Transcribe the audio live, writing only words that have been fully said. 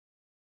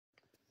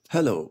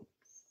Hello,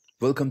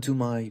 welcome to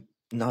my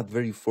not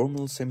very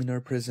formal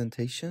seminar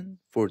presentation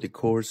for the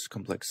course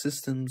Complex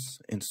Systems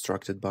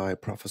instructed by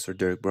Professor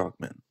Derek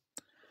Brockman.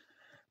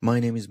 My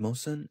name is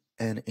Mohsen,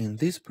 and in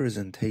this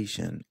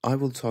presentation I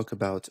will talk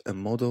about a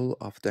model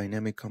of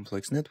dynamic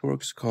complex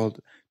networks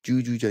called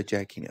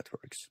JuJuJaJaKi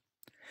Netorks.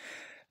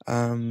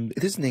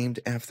 It is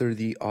named after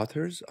the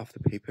authors of the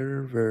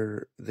paper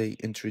where they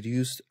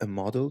introduced a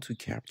model to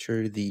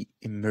capture the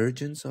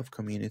emergence of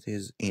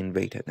communities in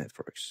weighted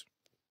networks.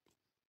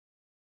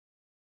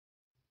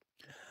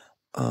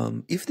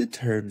 If the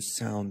terms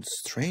sound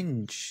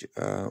strange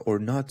or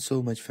not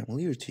so much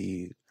familiar to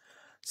you,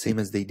 same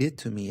as they did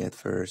to me at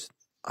first,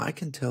 I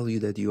can tell you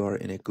that you are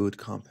in a good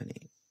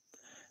company.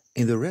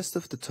 In the rest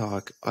of the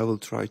talk, I will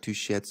try to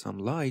shed some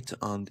light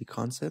on the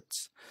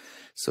concepts,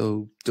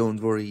 so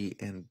don't worry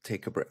and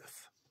take a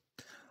breath.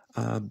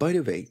 By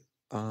the way,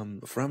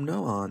 from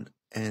now on,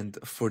 and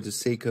for the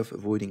sake of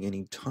avoiding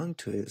any tongue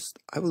twist,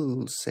 I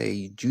will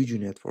say JuJu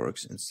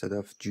networks instead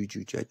of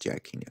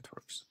JuJuJaJaKi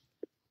networks.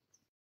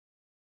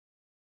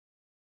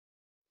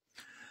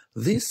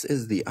 This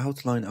is the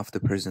outline of the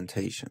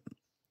presentation.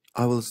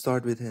 I will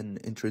start with an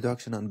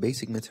introduction on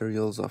basic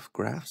materials of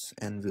graphs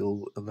and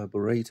will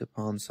elaborate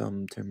upon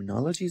some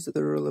terminologies that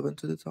are relevant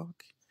to the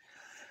talk.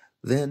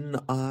 Then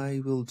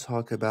I will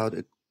talk about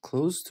a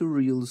close to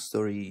real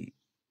story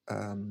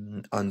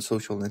on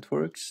social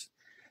networks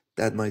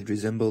that might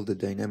resemble the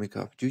dynamic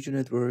of JuJu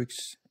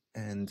networks.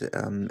 And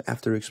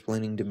after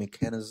explaining the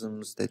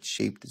mechanisms that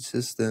shape the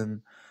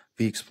system,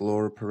 we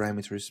explore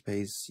parameter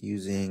space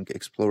using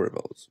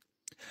explorables.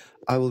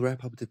 I will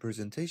wrap up the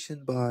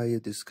presentation by a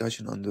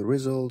discussion on the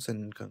results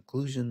and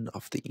conclusion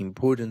of the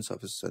importance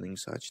of studying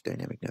such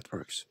dynamic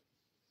networks.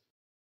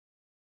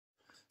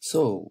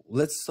 So,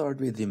 let's start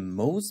with the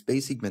most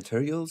basic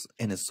materials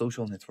in a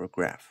social network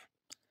graph.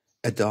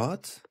 A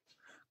dot,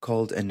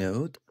 called a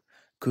node,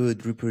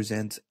 could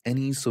represent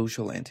any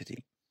social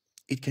entity.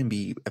 It can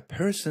be a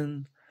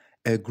person,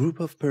 a group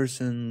of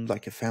persons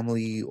like a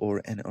family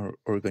or an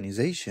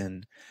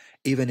organization.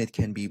 Even it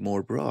can be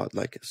more broad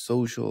like a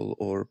social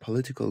or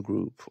political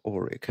group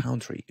or a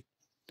country.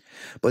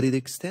 But it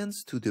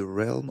extends to the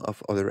realm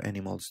of other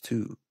animals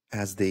too,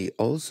 as they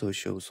also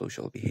show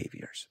social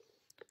behaviors.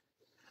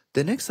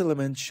 The next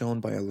element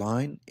shown by a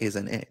line is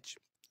an edge.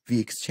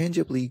 We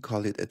exchangeably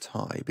call it a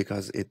tie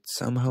because it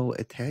somehow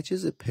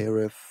attaches a pair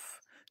of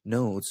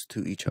nodes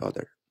to each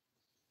other.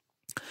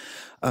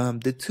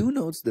 The two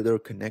nodes that are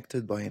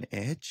connected by an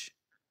edge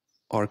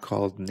are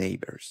called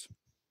neighbors.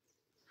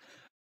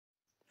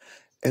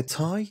 A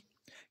tie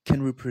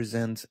can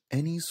represent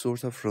any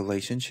sort of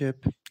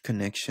relationship,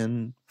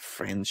 connection,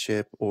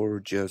 friendship,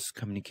 or just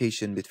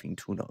communication between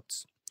two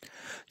nodes.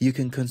 You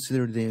can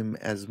consider them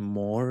as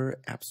more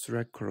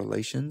abstract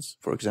correlations,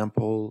 for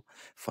example,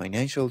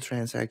 financial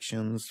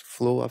transactions,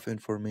 flow of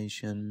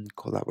information,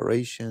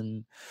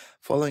 collaboration,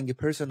 following a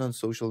person on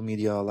social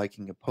media,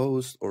 liking a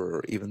post,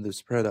 or even the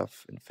spread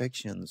of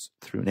infections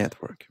through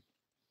network.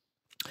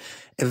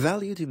 A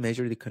value to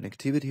measure the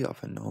connectivity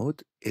of a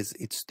node is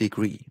its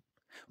degree,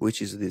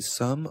 which is the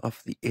sum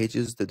of the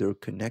edges that are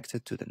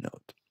connected to the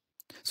node.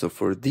 So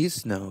for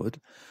this node,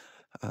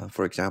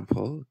 for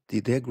example,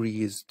 the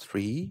degree is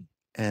 3,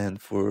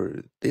 and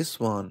for this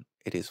one,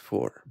 it is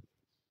 4.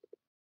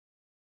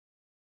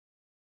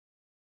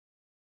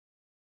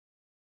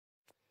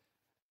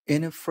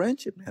 In a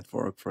friendship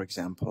network, for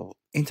example,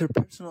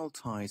 interpersonal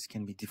ties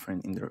can be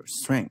different in their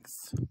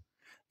strength.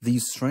 The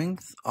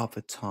strength of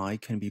a tie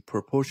can be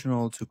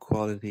proportional to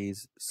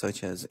qualities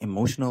such as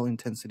emotional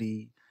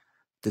intensity,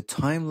 the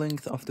time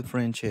length of the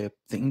friendship,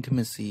 the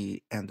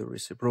intimacy, and the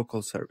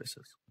reciprocal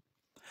services.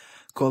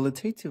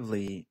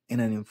 Qualitatively, in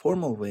an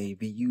informal way,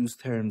 we use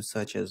terms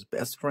such as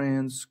best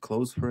friends,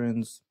 close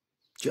friends,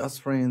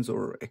 just friends,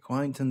 or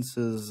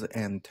acquaintances,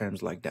 and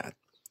terms like that.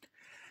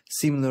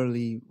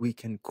 Similarly, we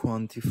can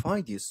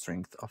quantify the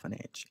strength of an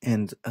edge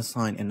and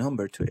assign a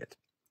number to it,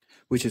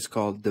 which is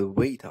called the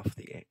weight of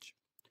the edge.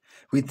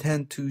 We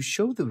tend to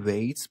show the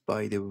weights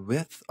by the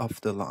width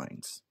of the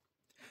lines.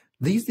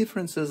 These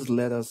differences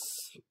led us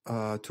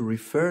to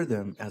refer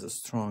them as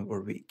strong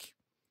or weak.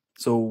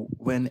 So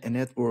when a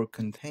network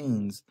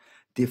contains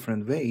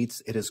different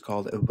weights, it is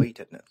called a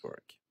weighted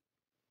network.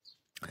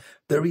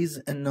 There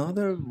is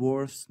another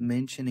worth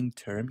mentioning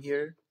term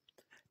here,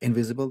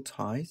 invisible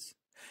ties.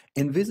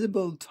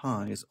 Invisible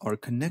ties are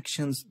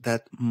connections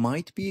that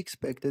might be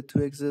expected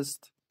to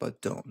exist,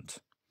 but don't.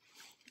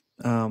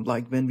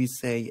 Like when we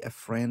say a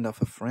friend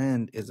of a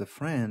friend is a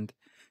friend,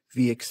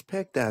 we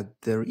expect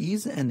that there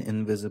is an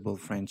invisible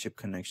friendship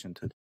connection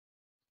to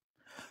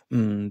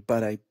them.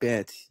 But I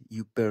bet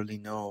you barely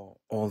know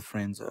all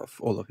friends of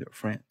all of your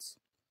friends.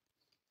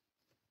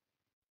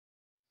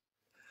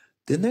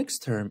 The next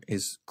term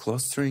is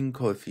clustering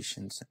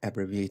coefficients,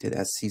 abbreviated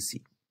as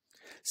CC.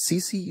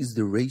 CC is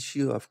the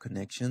ratio of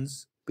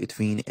connections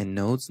between a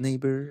node's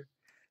neighbor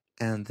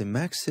and the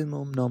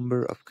maximum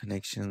number of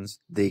connections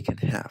they can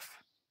have.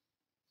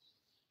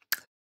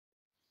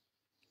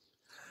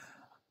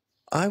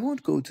 I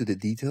won't go to the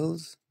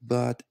details,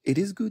 but it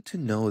is good to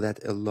know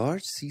that a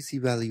large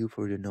CC value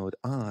for the node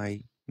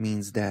I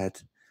means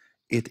that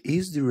it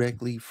is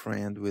directly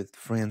friend with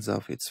friends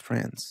of its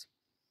friends.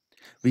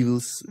 We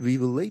will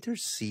later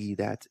see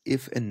that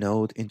if a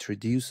node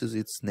introduces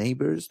its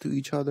neighbors to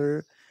each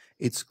other,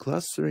 its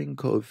clustering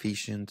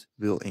coefficient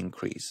will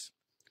increase,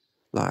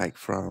 like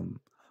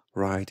from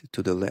right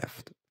to the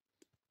left.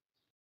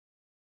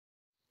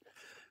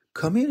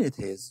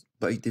 Communities,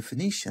 by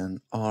definition,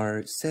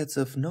 are sets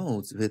of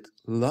nodes with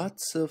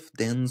lots of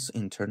dense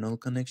internal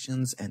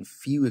connections and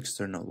few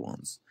external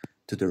ones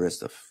to the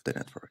rest of the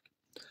network.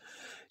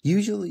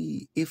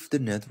 Usually, if the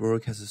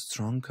network has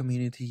strong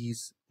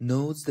communities,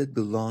 nodes that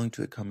belong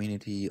to a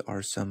community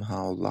are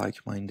somehow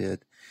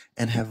like-minded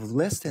and have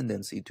less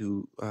tendency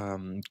to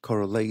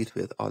correlate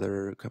with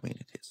other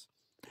communities.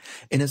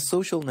 In a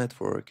social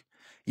network,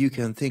 you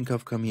can think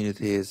of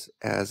communities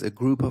as a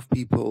group of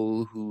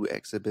people who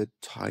exhibit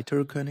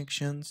tighter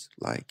connections,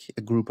 like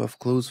a group of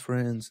close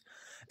friends,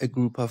 a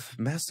group of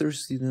master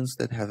students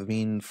that have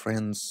been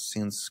friends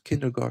since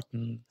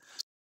kindergarten,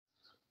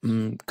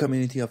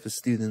 community of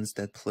students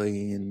that play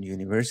in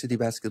university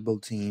basketball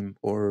team,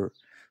 or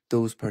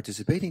those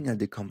participating at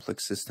the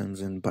complex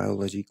systems in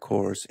biology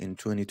course in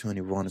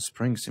 2021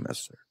 spring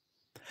semester.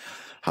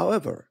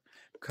 However,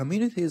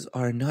 communities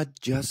are not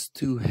just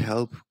to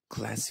help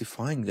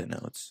classifying the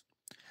nodes.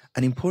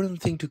 An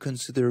important thing to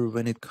consider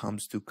when it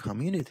comes to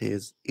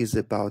communities is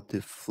about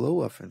the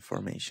flow of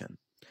information,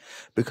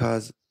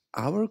 because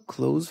our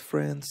close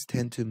friends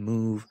tend to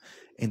move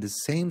in the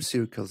same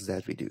circles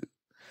that we do.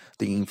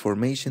 The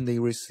information they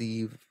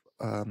receive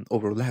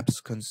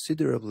overlaps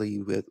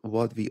considerably with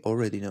what we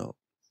already know.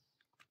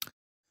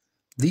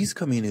 These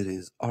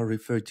communities are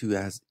referred to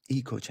as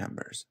echo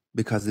chambers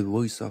because the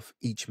voice of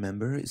each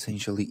member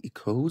essentially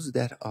echoes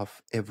that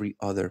of every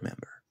other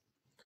member.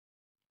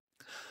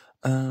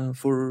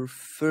 For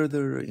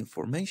further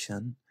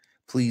information,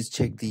 please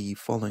check the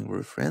following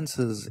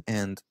references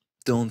and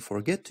don't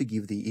forget to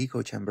give the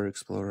echo chamber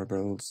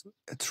explorables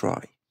a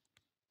try.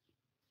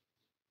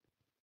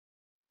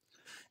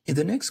 In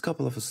the next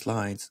couple of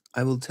slides,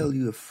 I will tell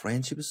you a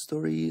friendship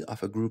story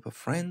of a group of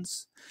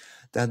friends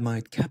that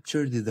might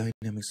capture the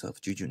dynamics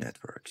of JuJu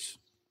networks.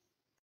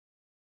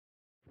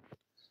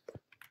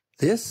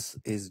 This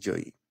is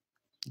Joey.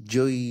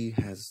 Joey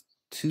has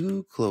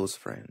two close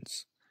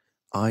friends,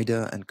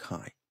 Ida and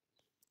Kai.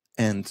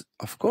 And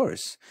of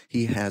course,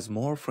 he has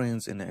more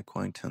friends and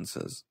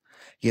acquaintances,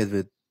 yet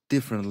with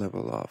different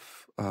level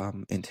of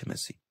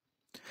intimacy.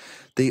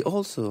 They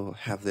also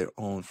have their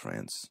own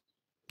friends,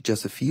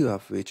 just a few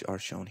of which are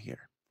shown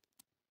here.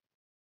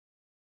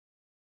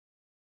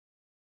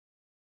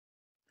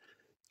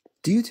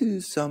 Due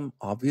to some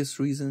obvious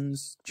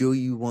reasons,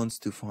 Joey wants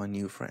to find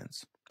new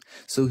friends.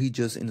 So he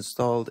just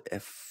installed a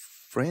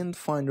friend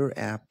finder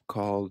app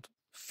called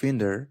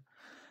Finder,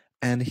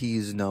 and he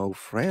is now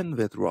friend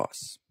with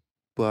Ross.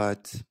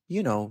 But,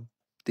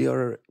 they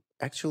are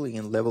actually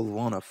in level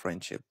 1 of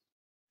friendship,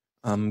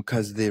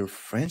 because their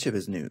friendship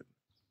is new.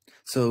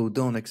 So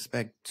don't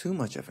expect too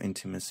much of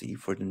intimacy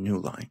for the new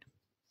line.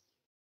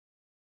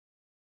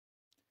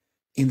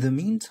 In the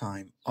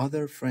meantime,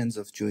 other friends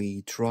of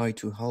Joey try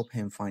to help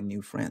him find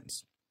new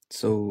friends.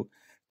 So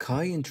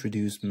Kai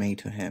introduced May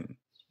to him.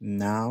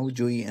 Now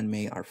Joey and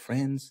May are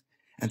friends,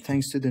 and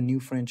thanks to the new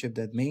friendship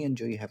that May and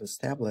Joey have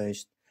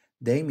established,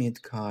 they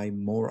meet Kai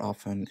more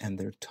often and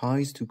their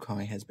ties to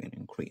Kai has been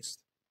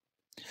increased.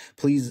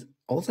 Please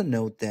also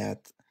note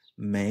that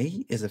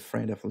May is a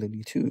friend of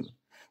Lily too,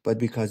 but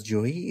because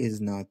Joey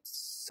is not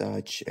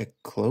such a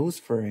close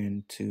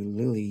friend to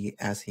Lily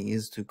as he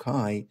is to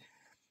Kai,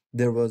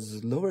 there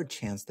was lower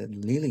chance that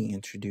Lily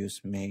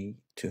introduced May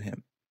to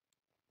him.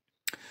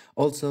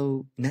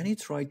 Also, Nanny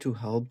tried to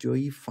help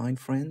Joey find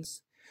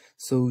friends,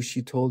 so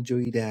she told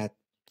Joey that,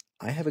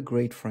 I have a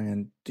great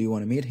friend, do you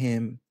want to meet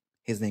him?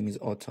 His name is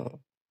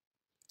Otto.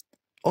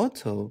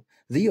 Otto?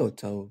 The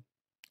Otto,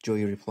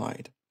 Joey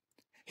replied.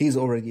 He's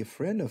already a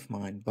friend of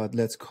mine, but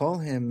let's call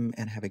him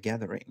and have a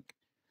gathering.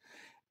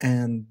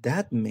 And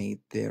that made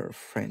their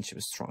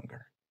friendship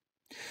stronger.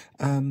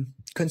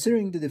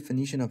 Considering the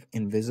definition of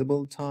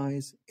invisible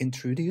ties,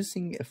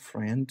 introducing a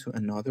friend to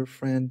another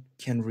friend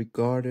can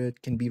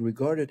be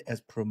regarded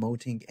as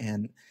promoting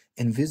an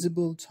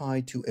invisible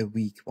tie to a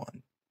weak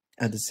one.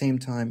 At the same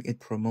time, it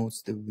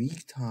promotes the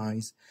weak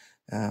ties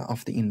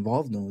of the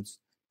involved nodes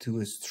to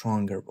a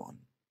stronger one.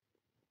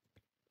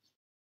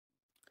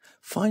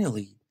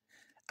 Finally,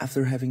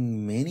 after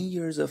having many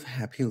years of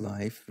happy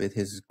life with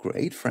his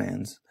great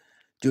friends,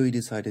 Joey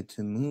decided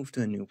to move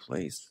to a new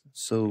place,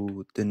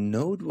 so the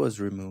node was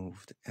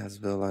removed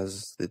as well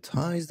as the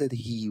ties that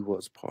he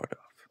was part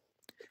of.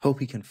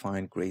 Hope he can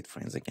find great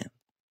friends again.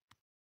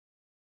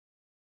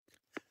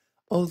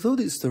 Although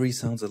this story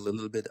sounds a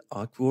little bit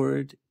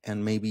awkward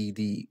and maybe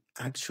the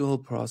actual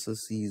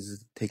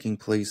processes taking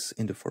place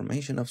in the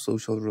formation of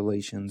social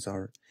relations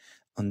are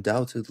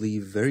undoubtedly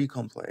very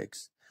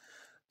complex,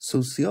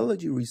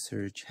 sociology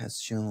research has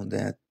shown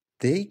that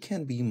they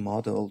can be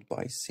modeled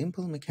by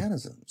simple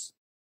mechanisms.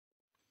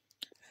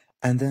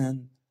 And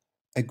then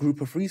a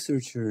group of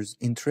researchers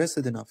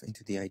interested enough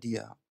into the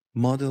idea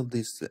modeled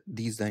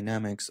these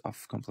dynamics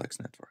of complex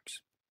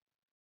networks.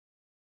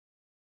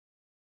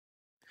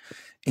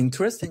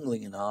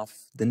 Interestingly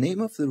enough, the name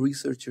of the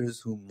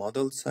researchers who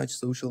modeled such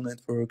social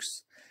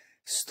networks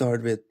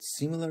start with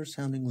similar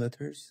sounding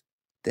letters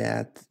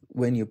that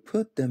when you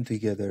put them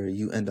together,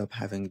 you end up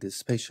having this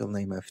special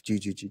name of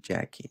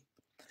JuJuJaJaKi,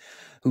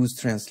 whose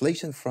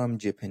translation from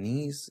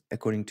Japanese,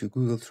 according to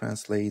Google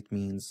Translate,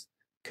 means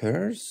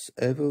curse,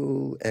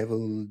 evil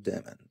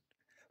demon,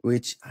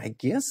 which I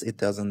guess it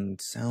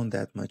doesn't sound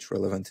that much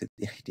relevant to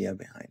the idea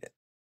behind it.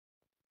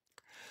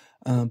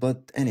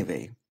 But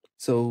anyway,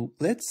 so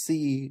let's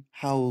see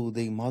how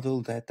they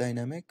model that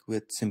dynamic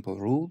with simple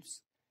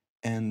rules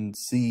and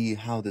see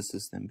how the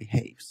system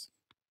behaves.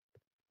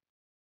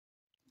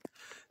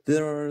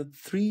 There are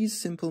three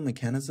simple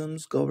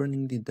mechanisms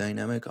governing the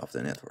dynamic of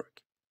the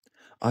network.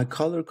 I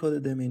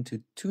color-coded them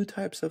into two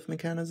types of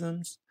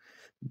mechanisms,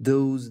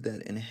 those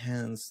that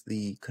enhance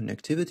the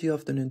connectivity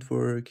of the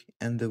network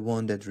and the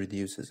one that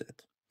reduces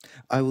it.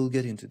 I will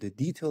get into the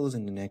details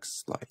in the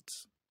next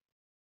slides.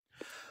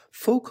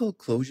 Focal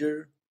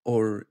closure,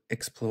 or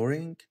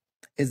exploring,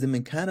 is the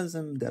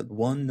mechanism that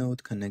one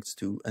node connects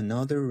to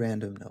another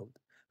random node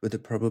with a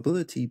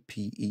probability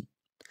PE.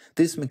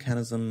 This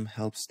mechanism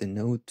helps the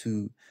node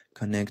to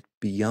connect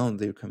beyond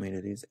their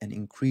communities and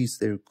increase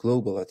their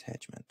global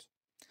attachment.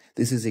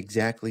 This is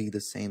exactly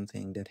the same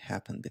thing that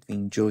happened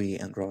between Joey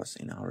and Ross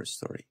in our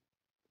story.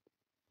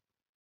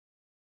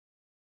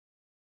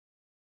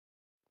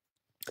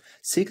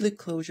 Cyclic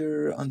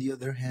closure, on the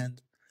other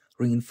hand,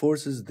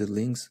 reinforces the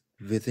links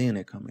within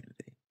a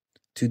community.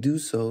 To do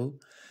so,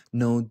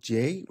 node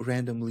J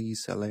randomly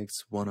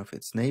selects one of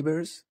its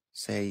neighbors,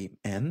 say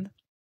N,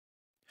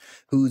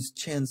 whose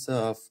chance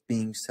of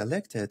being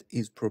selected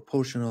is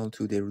proportional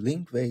to their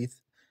link weight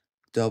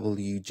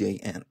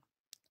WJN.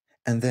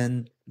 And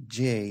then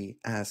J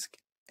asks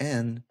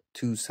N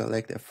to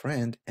select a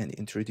friend and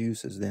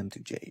introduces them to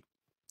J.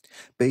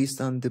 Based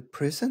on the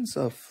presence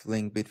of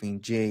link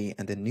between J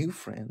and a new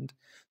friend,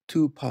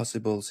 two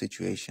possible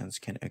situations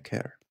can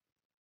occur.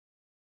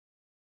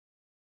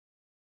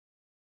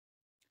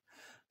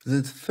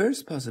 The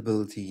first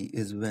possibility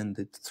is when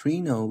the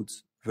three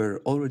nodes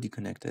were already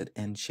connected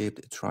and shaped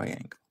a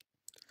triangle,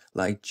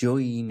 like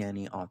Joey,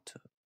 Nanny,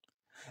 Otto.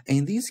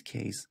 In this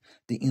case,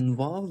 the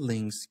involved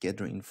links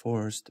get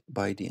reinforced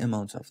by the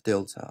amount of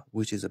delta,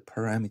 which is a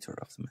parameter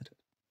of the method.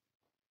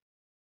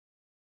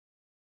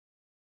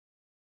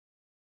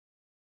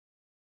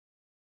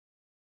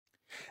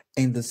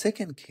 In the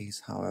second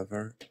case,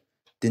 however,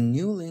 the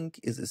new link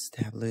is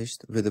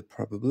established with a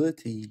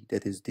probability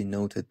that is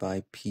denoted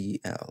by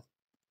PL.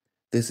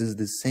 This is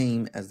the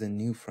same as the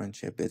new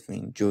friendship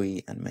between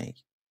Joey and May.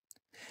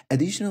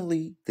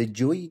 Additionally, the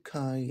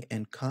Joey-Kai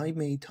and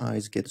Kai-May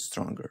ties get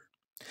stronger.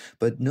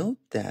 But note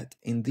that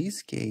in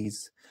this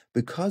case,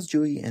 because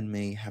Joey and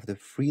May have the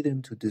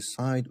freedom to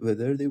decide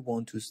whether they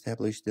want to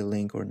establish the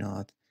link or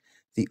not,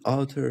 the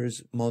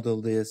authors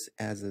model this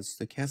as a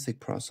stochastic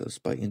process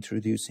by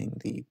introducing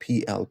the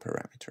PL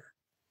parameter.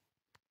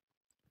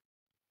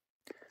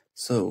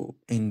 So,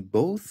 in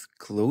both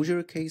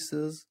closure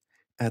cases,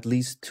 at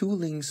least two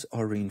links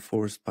are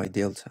reinforced by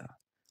delta.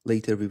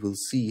 Later we will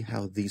see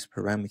how this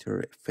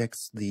parameter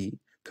affects the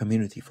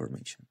community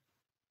formation.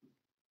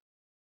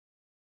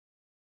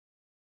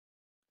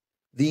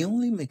 The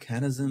only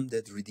mechanism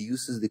that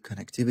reduces the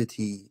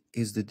connectivity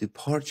is the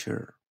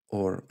departure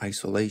or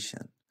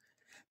isolation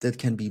that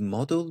can be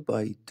modeled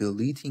by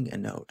deleting a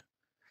node.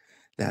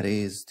 That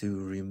is, to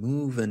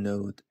remove a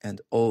node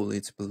and all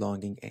its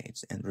belonging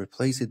edges and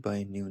replace it by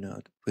a new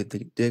node with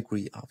the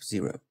degree of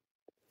 0.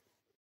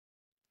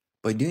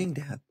 By doing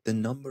that, the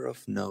number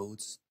of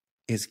nodes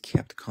is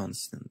kept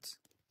constant.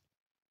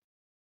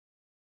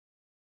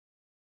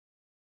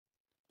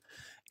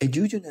 A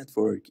JuJu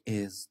network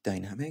is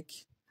dynamic,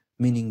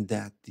 meaning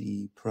that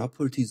the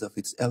properties of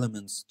its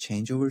elements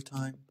change over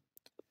time.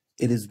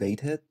 It is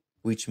weighted,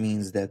 which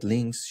means that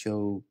links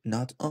show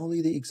not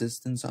only the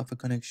existence of a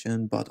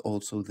connection, but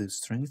also the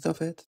strength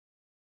of it.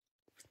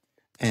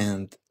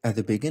 And at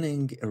the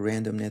beginning, a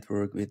random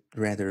network with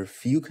rather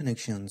few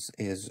connections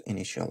is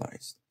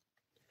initialized.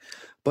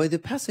 By the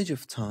passage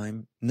of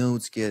time,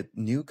 nodes get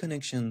new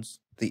connections,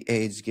 the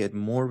edges get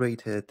more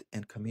weighted,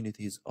 and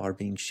communities are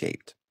being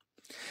shaped.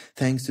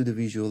 Thanks to the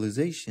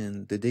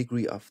visualization, the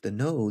degree of the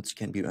nodes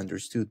can be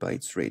understood by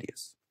its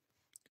radius.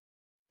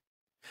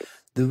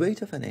 The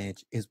weight of an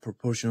edge is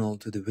proportional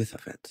to the width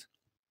of it,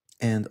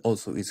 and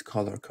also is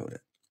color-coded.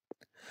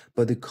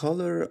 But the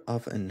color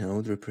of a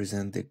node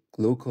represents the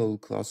local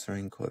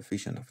clustering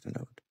coefficient of the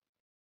node,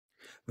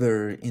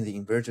 where in the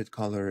inverted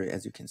color,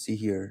 as you can see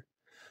here,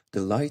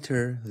 the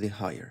lighter, the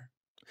higher.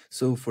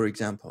 So for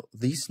example,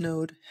 this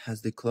node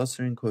has the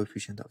clustering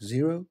coefficient of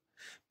 0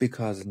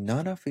 because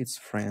none of its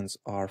friends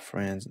are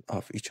friends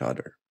of each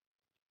other.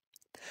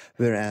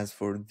 Whereas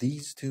for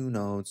these two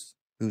nodes,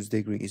 whose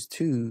degree is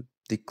 2,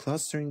 the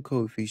clustering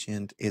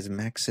coefficient is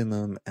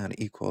maximum and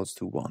equals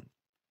to 1.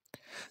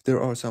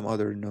 There are some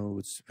other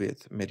nodes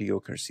with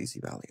mediocre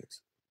CC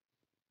values.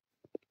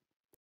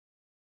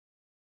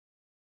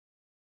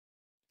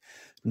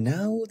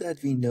 Now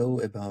that we know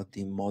about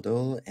the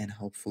model and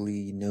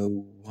hopefully know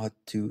what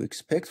to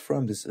expect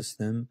from the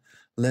system,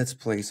 let's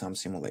play some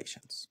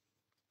simulations.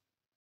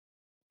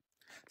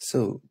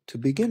 So, to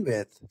begin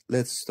with,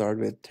 let's start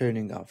with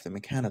turning off the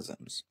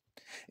mechanisms.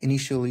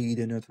 Initially,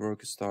 the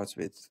network starts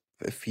with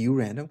a few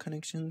random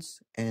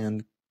connections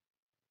and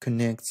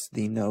connects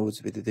the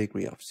nodes with a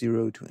degree of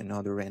 0 to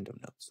another random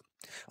nodes,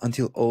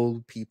 until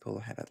all people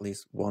have at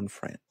least one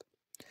friend.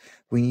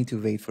 We need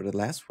to wait for the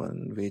last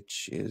one,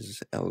 which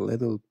is a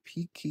little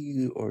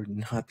picky or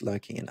not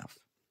lucky enough.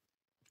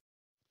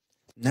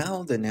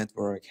 Now the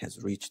network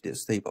has reached the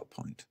stable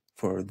point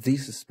for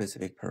this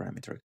specific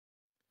parameter.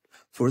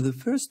 For the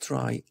first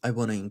try, I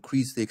want to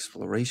increase the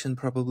exploration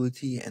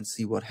probability and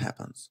see what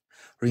happens.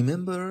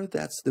 Remember,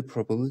 that's the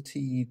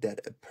probability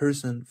that a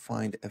person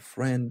find a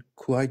friend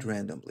quite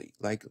randomly,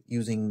 like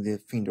using the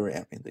Finder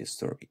app in this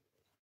story.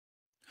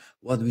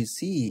 What we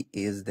see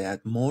is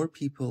that more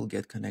people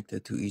get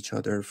connected to each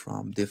other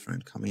from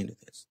different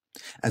communities.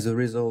 As a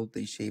result,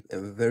 they shape a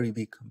very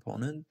big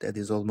component that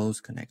is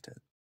almost connected.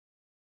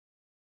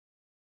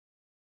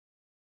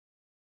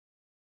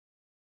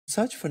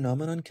 Such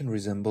phenomenon can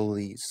resemble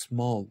the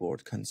small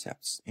world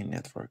concepts in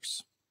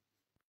networks.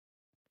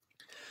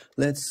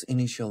 Let's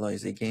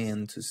initialize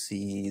again to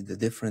see the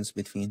difference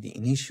between the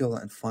initial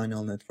and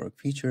final network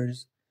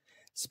features,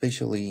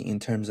 especially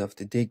in terms of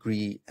the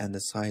degree and the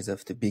size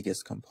of the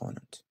biggest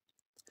component.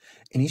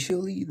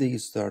 Initially, they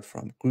start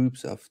from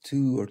groups of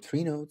 2 or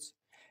 3 nodes,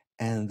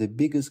 and the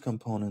biggest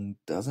component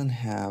doesn't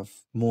have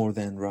more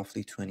than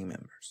roughly 20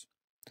 members.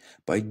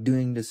 By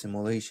doing the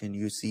simulation,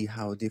 you see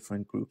how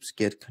different groups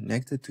get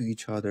connected to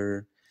each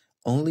other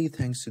only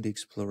thanks to the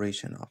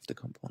exploration of the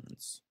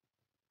components.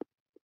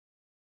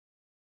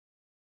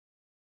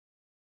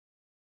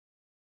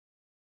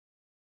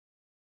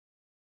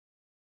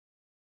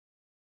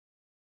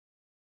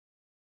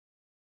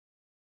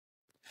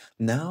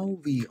 Now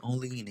we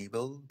only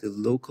enable the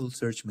local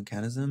search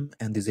mechanism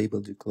and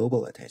disable the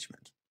global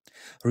attachment.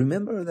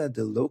 Remember that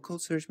the local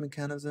search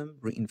mechanism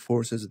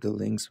reinforces the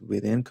links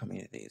within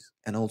communities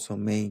and also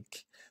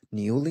make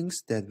new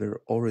links that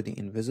were already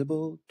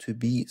invisible to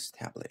be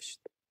established.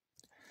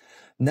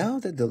 Now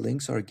that the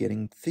links are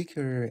getting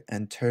thicker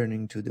and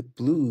turning to the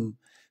blue,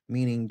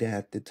 meaning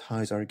that the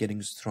ties are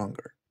getting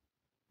stronger.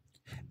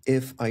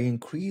 If I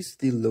increase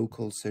the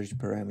local search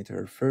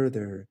parameter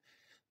further,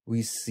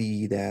 we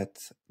see that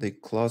the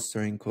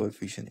clustering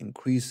coefficient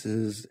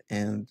increases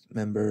and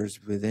members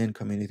within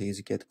communities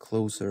get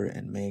closer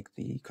and make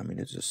the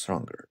communities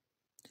stronger.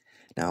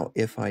 Now,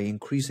 if I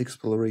increase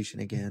exploration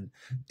again,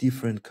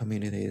 different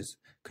communities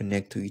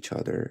connect to each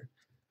other.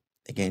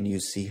 Again, you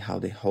see how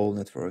the whole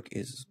network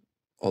is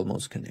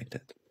almost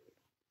connected.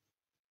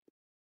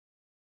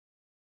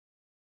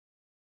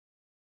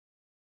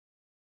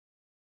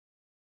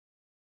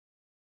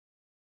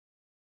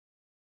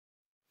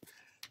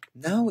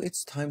 Now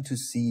it's time to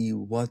see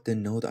what the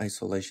node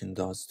isolation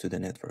does to the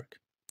network.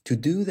 To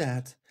do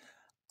that,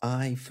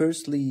 I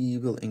firstly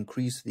will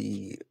increase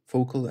the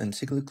focal and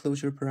cyclic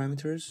closure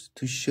parameters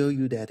to show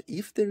you that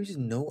if there is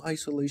no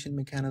isolation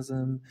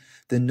mechanism,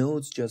 the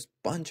nodes just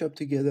bunch up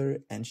together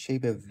and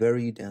shape a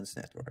very dense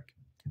network,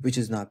 which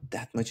is not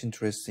that much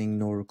interesting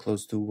nor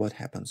close to what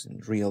happens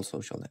in real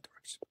social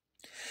networks.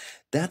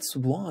 That's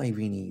why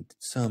we need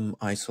some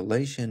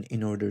isolation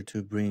in order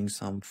to bring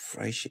some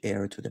fresh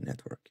air to the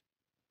network.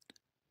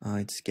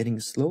 It's getting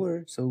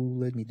slower, so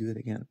let me do it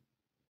again.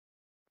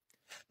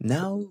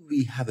 Now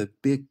we have a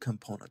big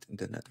component in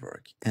the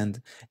network,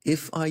 and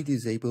if I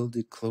disable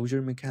the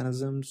closure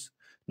mechanisms,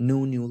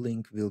 no new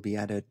link will be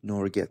added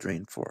nor get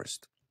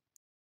reinforced.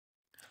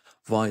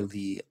 While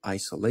the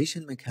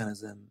isolation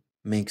mechanism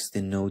makes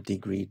the node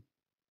degree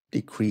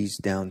decrease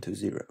down to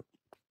 0.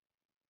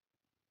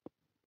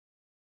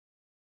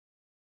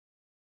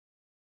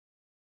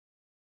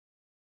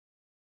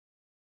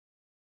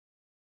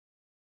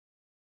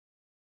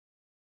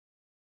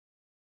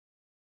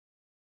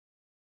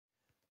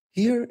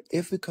 Here,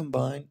 if we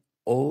combine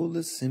all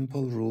the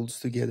simple rules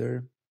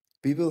together,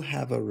 we will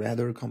have a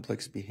rather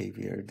complex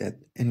behavior that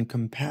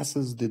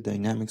encompasses the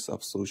dynamics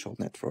of social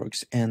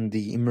networks and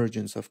the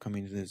emergence of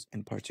communities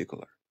in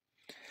particular.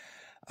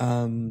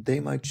 They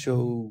might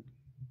show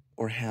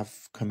or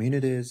have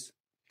communities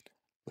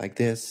like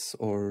this,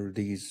 or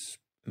these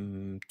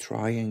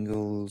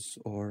triangles,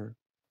 or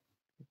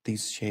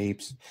these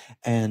shapes,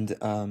 and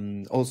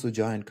also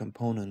giant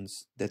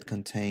components that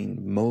contain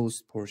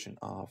most portion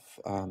of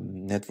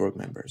network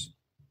members.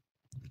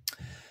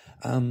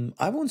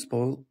 I won't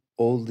spoil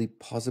all the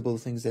possible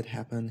things that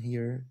happen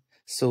here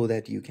so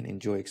that you can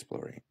enjoy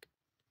exploring.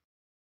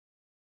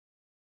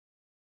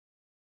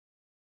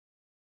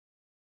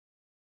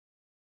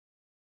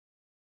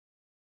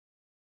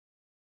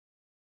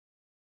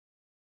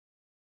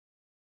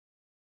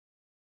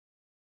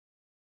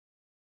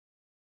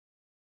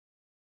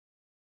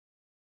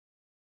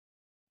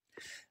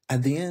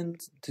 At the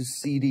end, to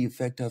see the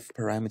effect of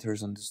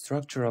parameters on the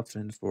structure of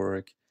the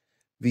network,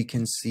 we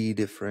can see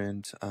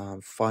different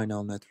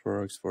final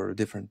networks for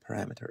different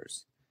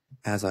parameters,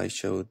 as I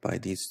showed by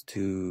these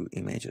two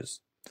images.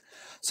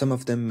 Some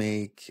of them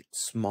make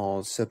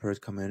small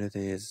separate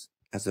communities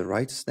as a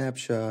right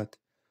snapshot,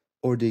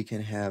 or they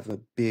can have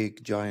a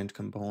big giant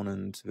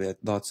component with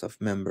lots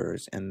of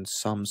members and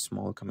some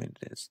small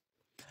communities.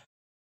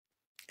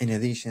 In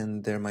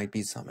addition, there might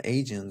be some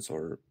agents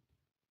or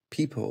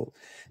people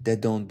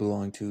that don't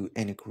belong to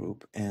any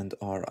group and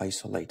are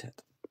isolated.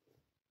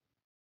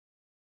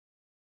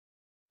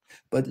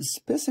 But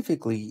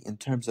specifically in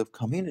terms of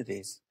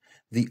communities,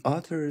 the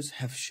authors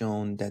have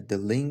shown that the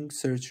link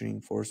search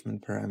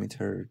reinforcement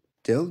parameter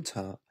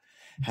delta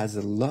has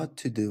a lot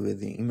to do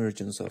with the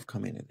emergence of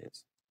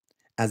communities.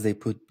 As they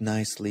put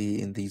nicely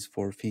in these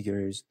four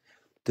figures,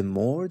 the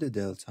more the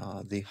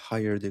delta, the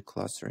higher the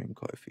clustering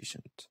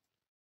coefficient.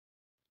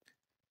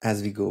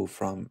 As we go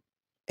from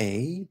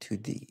A to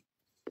D.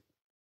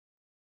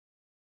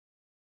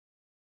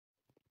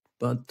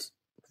 But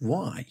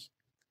why?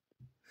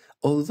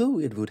 Although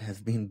it would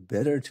have been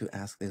better to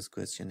ask this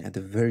question at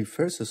the very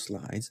first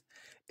slides,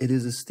 it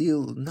is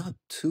still not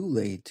too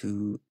late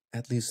to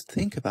at least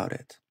think about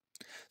it.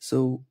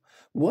 So,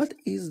 what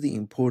is the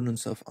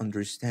importance of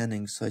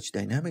understanding such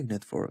dynamic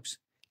networks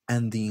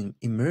and the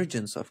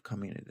emergence of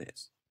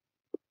communities?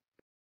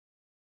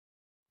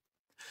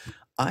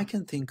 I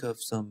can think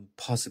of some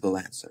possible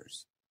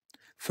answers.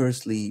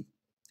 Firstly,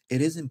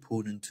 it is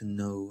important to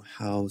know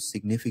how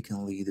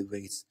significantly the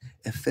weights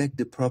affect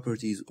the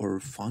properties or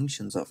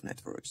functions of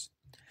networks.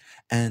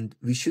 And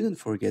we shouldn't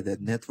forget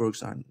that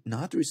networks are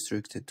not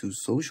restricted to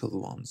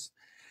social ones.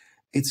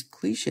 It's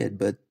cliched,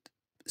 but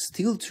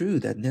still true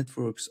that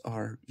networks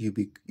are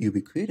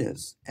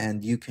ubiquitous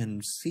and you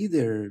can see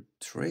their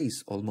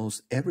trace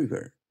almost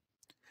everywhere.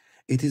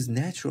 It is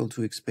natural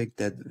to expect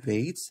that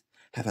weights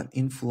have an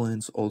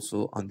influence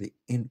also on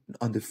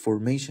the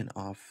formation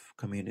of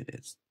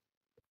communities.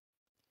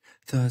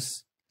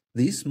 Thus,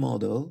 this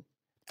model,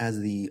 as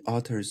the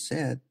author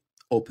said,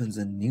 opens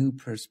a new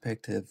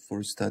perspective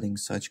for studying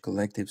such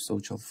collective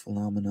social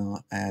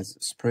phenomena as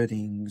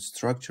spreading,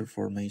 structure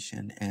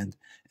formation, and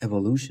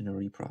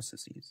evolutionary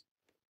processes.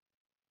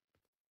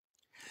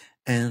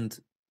 And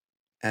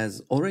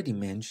as already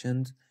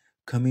mentioned,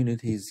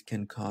 communities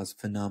can cause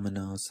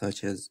phenomena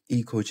such as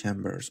echo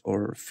chambers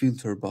or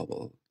filter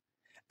bubble,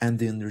 and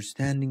the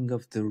understanding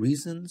of the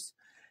reasons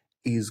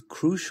is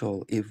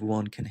crucial if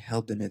one can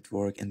help the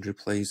network and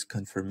replace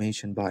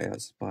confirmation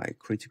bias by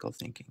critical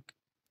thinking.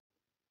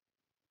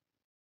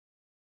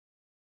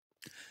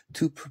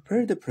 To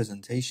prepare the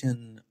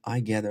presentation,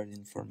 I gathered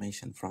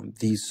information from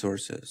these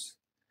sources.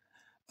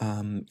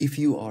 If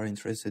you are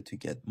interested to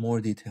get more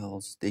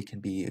details, they can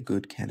be a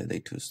good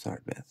candidate to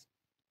start with.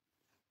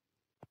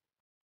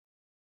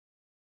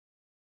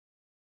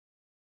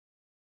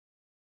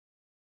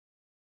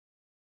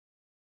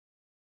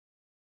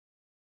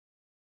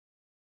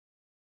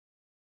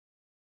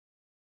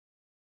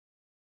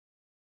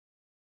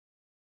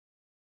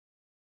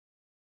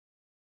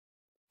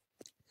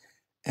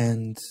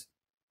 And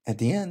at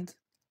the end,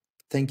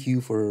 thank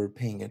you for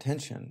paying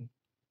attention.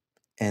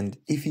 And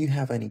if you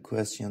have any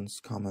questions,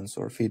 comments,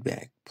 or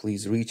feedback,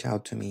 please reach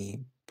out to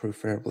me,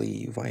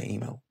 preferably via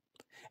email.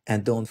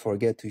 And don't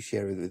forget to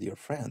share it with your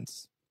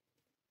friends.